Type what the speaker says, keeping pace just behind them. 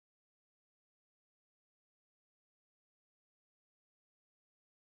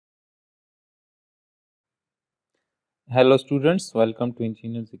Hello students, welcome to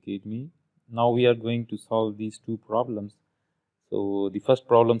Engineers Academy. Now we are going to solve these two problems. So the first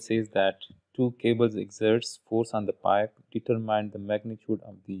problem says that two cables exerts force on the pipe, determine the magnitude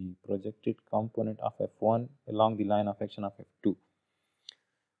of the projected component of F1 along the line of action of F2.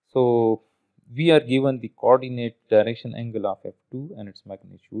 So we are given the coordinate direction angle of F2 and its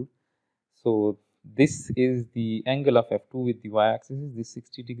magnitude. So this is the angle of F2 with the y-axis, this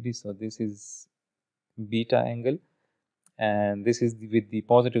 60 degrees. So this is beta angle. And this is with the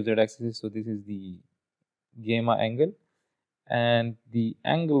positive z-axis, so this is the gamma angle, and the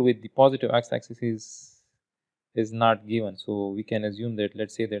angle with the positive x-axis is not given, so we can assume that,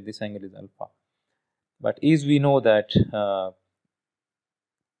 let's say that this angle is alpha. But as we know that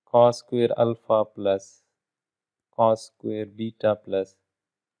cos square alpha plus cos square beta plus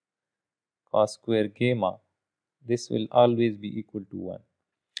cos square gamma, this will always be equal to 1.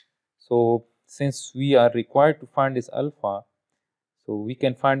 So since we are required to find this alpha, so we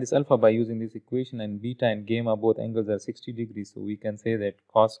can find this alpha by using this equation, and beta and gamma both angles are 60 degrees. So we can say that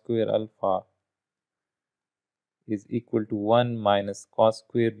cos square alpha is equal to 1 minus cos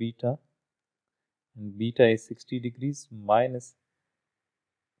square beta, and beta is 60 degrees, minus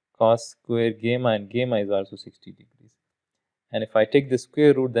cos square gamma, and gamma is also 60 degrees. And if I take the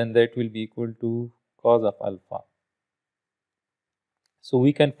square root, then that will be equal to cos of alpha. So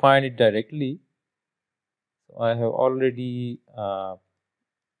we can find it directly. So I have already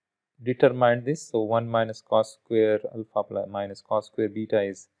determined this. So 1 minus cos square alpha plus minus cos square beta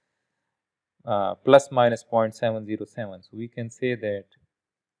is plus minus 0.707. So we can say that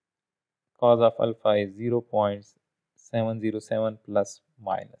cos of alpha is 0.707 plus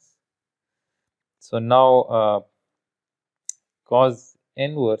minus. So now cos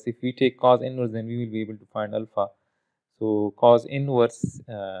inverse, if we take cos inverse, then we will be able to find alpha. So cos inverse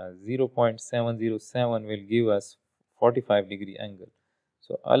 0.707 will give us 45 degree angle.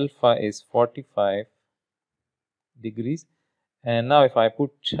 So alpha is 45 degrees, and now if I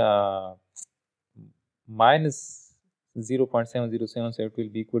put minus 0.707, so it will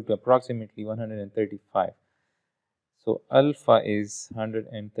be equal to approximately 135. So alpha is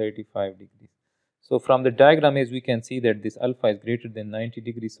 135 degrees. So from the diagram, as we can see that this alpha is greater than 90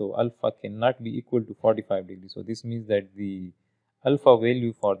 degrees, so alpha cannot be equal to 45 degrees. So this means that the alpha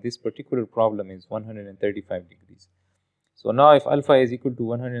value for this particular problem is 135 degrees. So now if alpha is equal to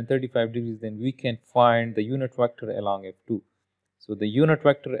 135 degrees, then we can find the unit vector along F2. So the unit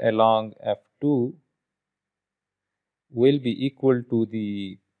vector along F2 will be equal to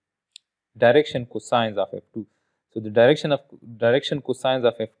the direction cosines of F2. So the direction cosines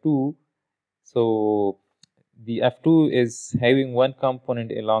of F2, so the F2 is having one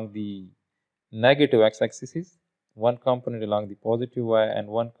component along the negative x-axis, one component along the positive y, and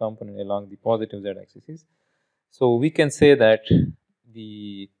one component along the positive z-axis. So we can say that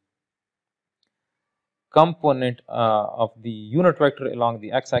the component of the unit vector along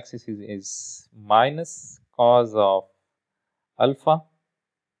the x-axis is minus cos of alpha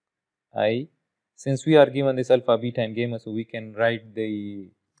I. Since we are given this alpha, beta, and gamma, so we can write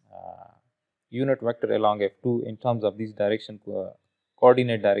the unit vector along F2 in terms of these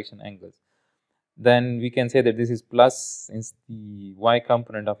coordinate direction angles. Then we can say that this is plus, since the y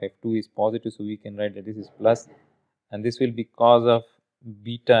component of F2 is positive, so we can write that this is plus, and this will be cos of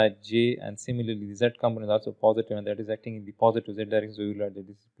beta j, and similarly the z component is also positive, and that is acting in the positive z direction, so we will write that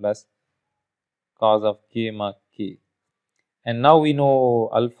this is plus cos of gamma k. And now we know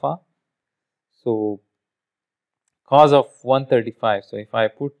alpha, so cos of 135. So if I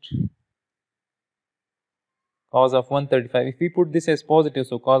put cos of 135, if we put this as positive,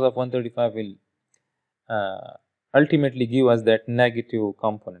 so cos of 135 will ultimately give us that negative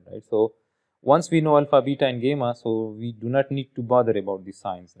component, right? So once we know alpha, beta, and gamma, so we do not need to bother about the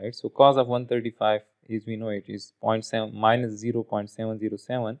signs, right? So cos of 135 is, we know it is 0.7 minus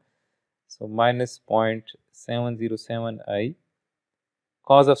 0.707, so minus 0.707 I.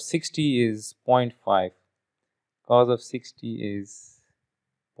 Cos of 60 is 0.5. Cos of 60 is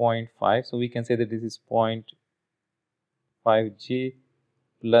 0.5. So we can say that this is 0.5j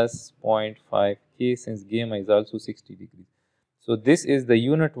plus 0.5k, since gamma is also 60 degrees. So this is the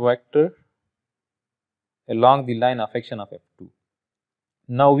unit vector along the line of action of F2.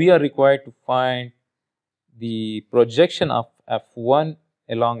 Now we are required to find the projection of F1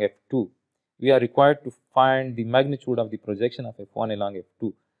 along F2. We are required to find the magnitude of the projection of F1 along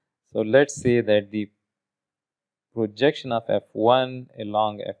F2. So let's say that the projection of F1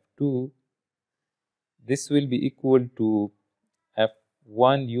 along F2, this will be equal to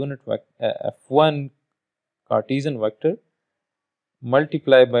F1 F1 Cartesian vector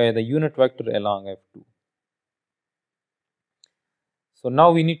multiplied by the unit vector along F2. So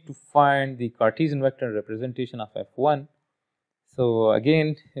now we need to find the Cartesian vector representation of f1. So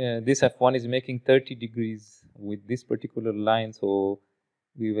again, this f1 is making 30 degrees with this particular line. So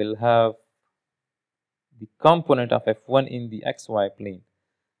we will have the component of f1 in the xy plane.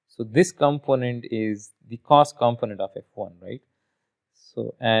 So this component is the cos component of f1, right?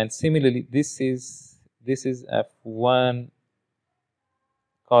 So and similarly, this is f1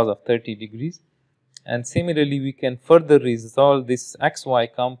 cos of 30 degrees. And similarly, we can further resolve this xy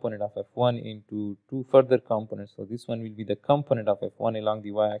component of f1 into two further components. So this one will be the component of f1 along the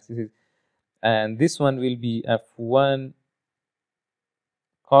y-axis, and this one will be f1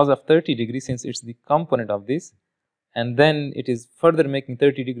 cos of 30 degrees, since it's the component of this, and then it is further making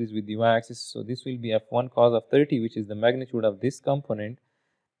 30 degrees with the y-axis. So this will be f1 cos of 30, which is the magnitude of this component,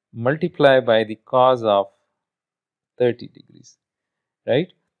 multiplied by the cos of 30 degrees,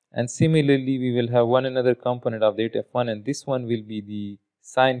 right? And similarly, we will have one another component of that f1, and this one will be the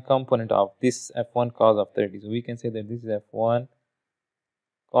sine component of this f1 cos of 30. So we can say that this is f1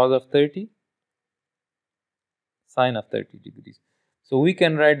 cos of 30 sine of 30 degrees. So we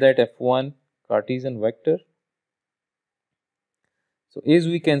can write that f1 Cartesian vector. So as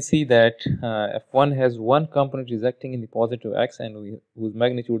we can see that f1 has one component is acting in the positive x, and whose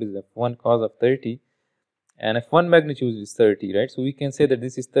magnitude is f1 cos of 30, and f1 magnitude is 30, right? So we can say that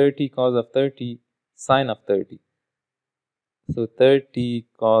this is 30 cos of 30 sine of 30. So 30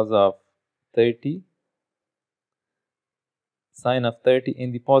 cos of 30 sine of 30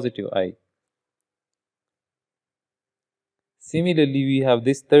 in the positive I. Similarly, we have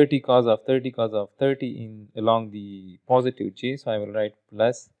this 30 cos of 30 cos of 30 in along the positive j. So I will write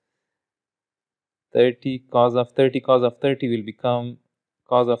plus 30 cos of 30 cos of 30 will become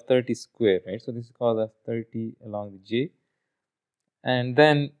cos of 30 square, right? So this is cos of 30 along the j. And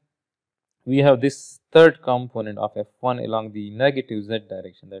then we have this third component of f1 along the negative z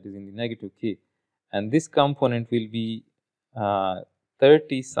direction, that is in the negative k, and this component will be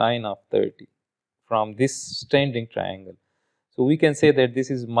 30 sine of 30 from this standing triangle. So we can say that this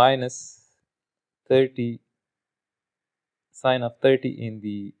is minus 30 sine of 30 in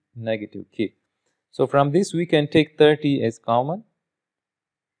the negative k. So from this we can take 30 as common.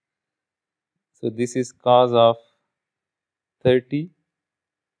 So this is cos of 30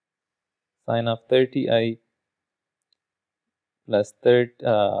 sine of 30i plus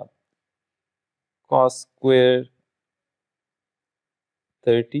cos square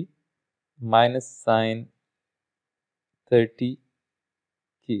 30 minus sine 30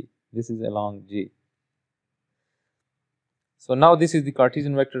 k. This is along j. So now this is the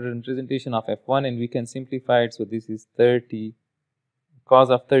Cartesian vector representation of f1, and we can simplify it. So this is 30 cos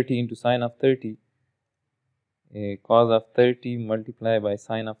of 30 into sine of 30, cos of 30 multiplied by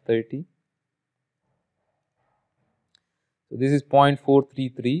sine of 30. So this is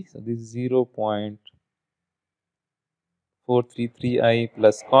 0.433. So this is 0.433i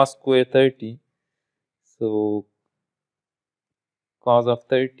plus cos square 30. So cos of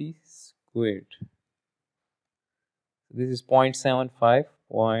 30 squared. This is 0.75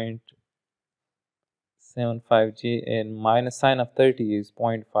 j, and minus sine of 30 is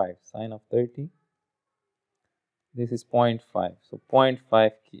 0.5. Sine of 30, this is 0.5. So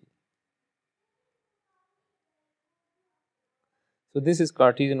 0.5 k. So this is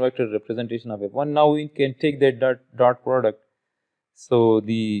Cartesian vector representation of f1. Now we can take that dot product. So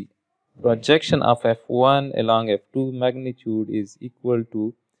the projection of f1 along f2 magnitude is equal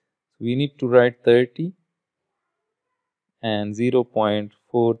to, we need to write 30 and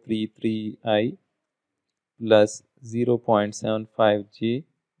 0.433i plus 0.75 j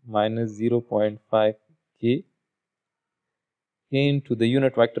minus 0.5 k into the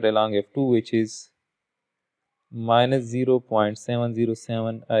unit vector along f2, which is minus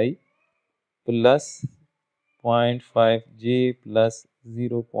 0.707 I plus 0.5 j plus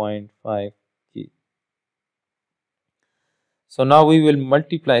 0.5 k. So now we will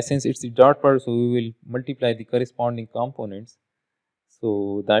multiply, since it's the dot product, so we will multiply the corresponding components.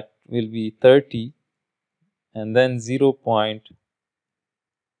 So that will be 30 and then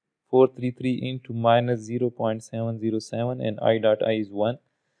 0.433 into minus 0.707, and I dot I is 1.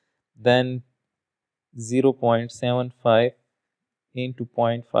 Then 0.75 into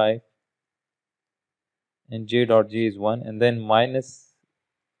 0.5, and j dot j is 1, and then minus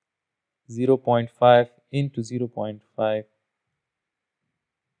 0.5 into 0.5,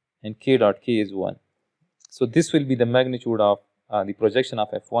 and k dot k is 1. So this will be the magnitude of the projection of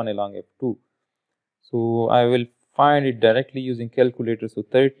f1 along f2. So I will find it directly using calculator. So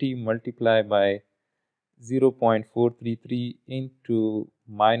 30 multiplied by 0.433 into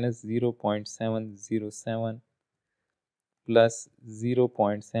minus 0.707 plus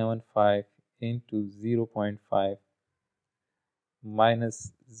 0.75 into 0.5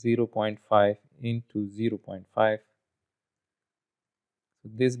 minus 0.5 into 0.5. So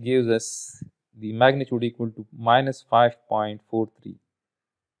this gives us the magnitude equal to minus 5.43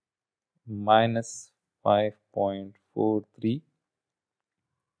 minus 5.43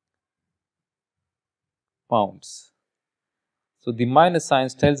 pounds. So the minus sign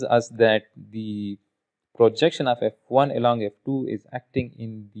tells us that the projection of F1 along F2 is acting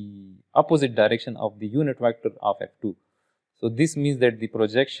in the opposite direction of the unit vector of F2. So this means that the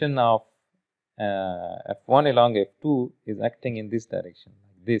projection of F1 along F2 is acting in this direction,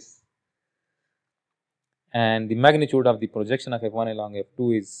 like this. And the magnitude of the projection of F1 along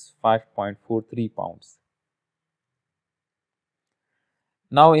F2 is 5.43 pounds.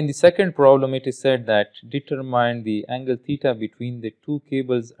 Now in the second problem, it is said that determine the angle theta between the two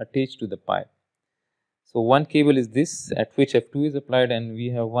cables attached to the pipe. So one cable is this at which F2 is applied, and we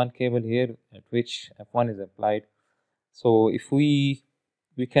have one cable here at which F1 is applied. So if we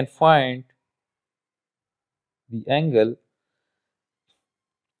can find the angle.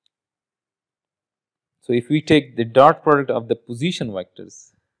 So if we take the dot product of the position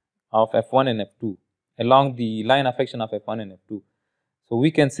vectors of F1 and F2 along the line of action of F1 and F2, so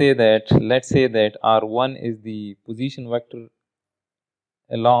we can say that, let's say that R1 is the position vector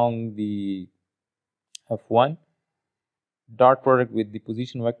along the F1, dot product with the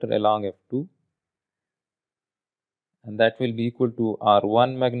position vector along F2, and that will be equal to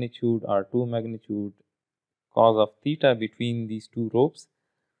R1 magnitude, R2 magnitude, cos of theta between these two ropes.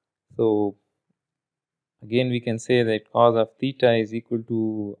 So again we can say that cos of theta is equal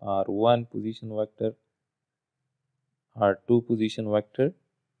to R1 position vector, R2 position vector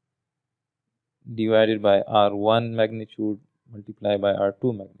divided by R1 magnitude multiplied by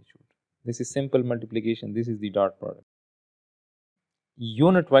R2 magnitude. This is simple multiplication, this is the dot product.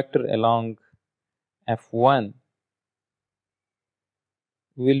 Unit vector along F1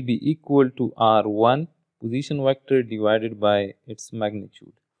 will be equal to R1 position vector divided by its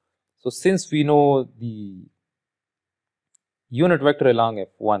magnitude. So since we know the unit vector along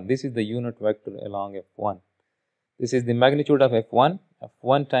F1, this is the unit vector along F1. This is the magnitude of F1,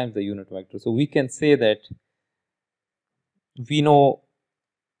 F1 times the unit vector. So we can say that we know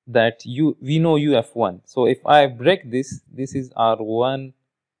UF1. So if I break this, this is R1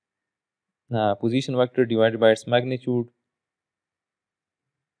 position vector divided by its magnitude,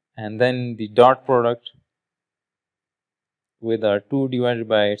 and then the dot product with R2 divided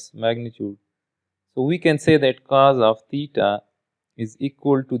by its magnitude. So we can say that cos of theta is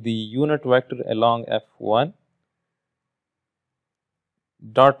equal to the unit vector along F1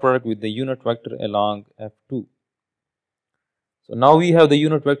 dot product with the unit vector along F2. So now we have the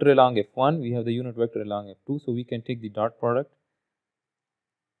unit vector along F1, we have the unit vector along F2, so we can take the dot product.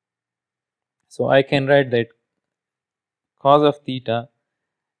 So I can write that cos of theta,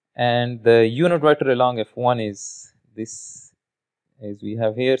 and the unit vector along F1 is this, as we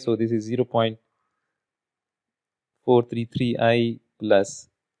have here. So this is 0.433I plus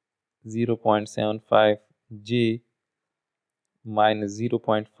 0.75J minus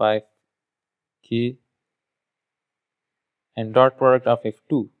 0.5K, and dot product of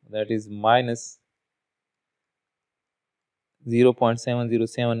F2, that is minus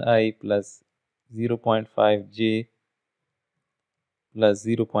 0.707I plus 0.5J plus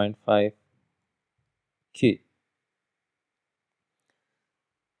 0.5K.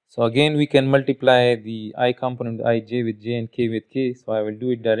 So again we can multiply the I component Ij with J and K with K. So I will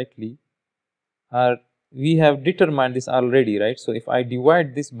do it directly. We have determined this already, right? So if I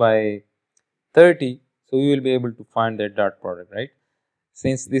divide this by 30, so we will be able to find that dot product, right?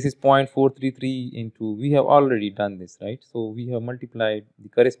 Since this is 0.433 into, we have already done this, right? So we have multiplied the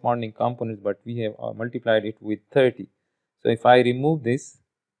corresponding components, but we have multiplied it with 30. So if I remove this,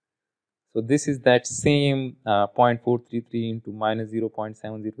 so this is that same 0.433 into minus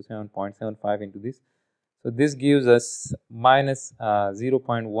 0.707.75 into this. So this gives us minus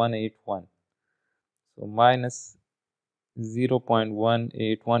 0.181. So minus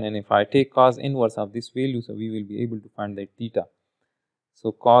 0.181, and if I take cos inverse of this value, so we will be able to find that theta.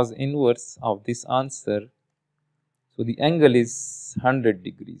 So cos inverse of this answer, so the angle is 100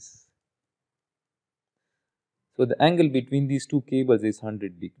 degrees. So the angle between these two cables is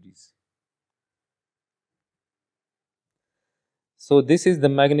 100 degrees. So this is the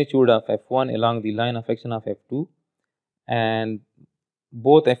magnitude of F1 along the line of action of F2, and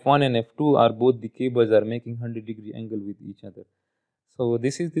both F1 and F2 are both the cables are making 100-degree angle with each other. So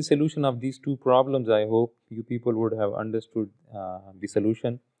this is the solution of these two problems. I hope you people would have understood the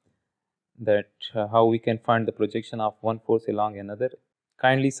solution. that how we can find the projection of one force along another.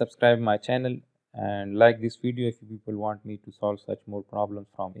 Kindly subscribe my channel and like this video if you people want me to solve such more problems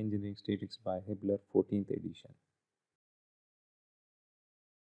from Engineering Statics by Hibbeler 14th edition.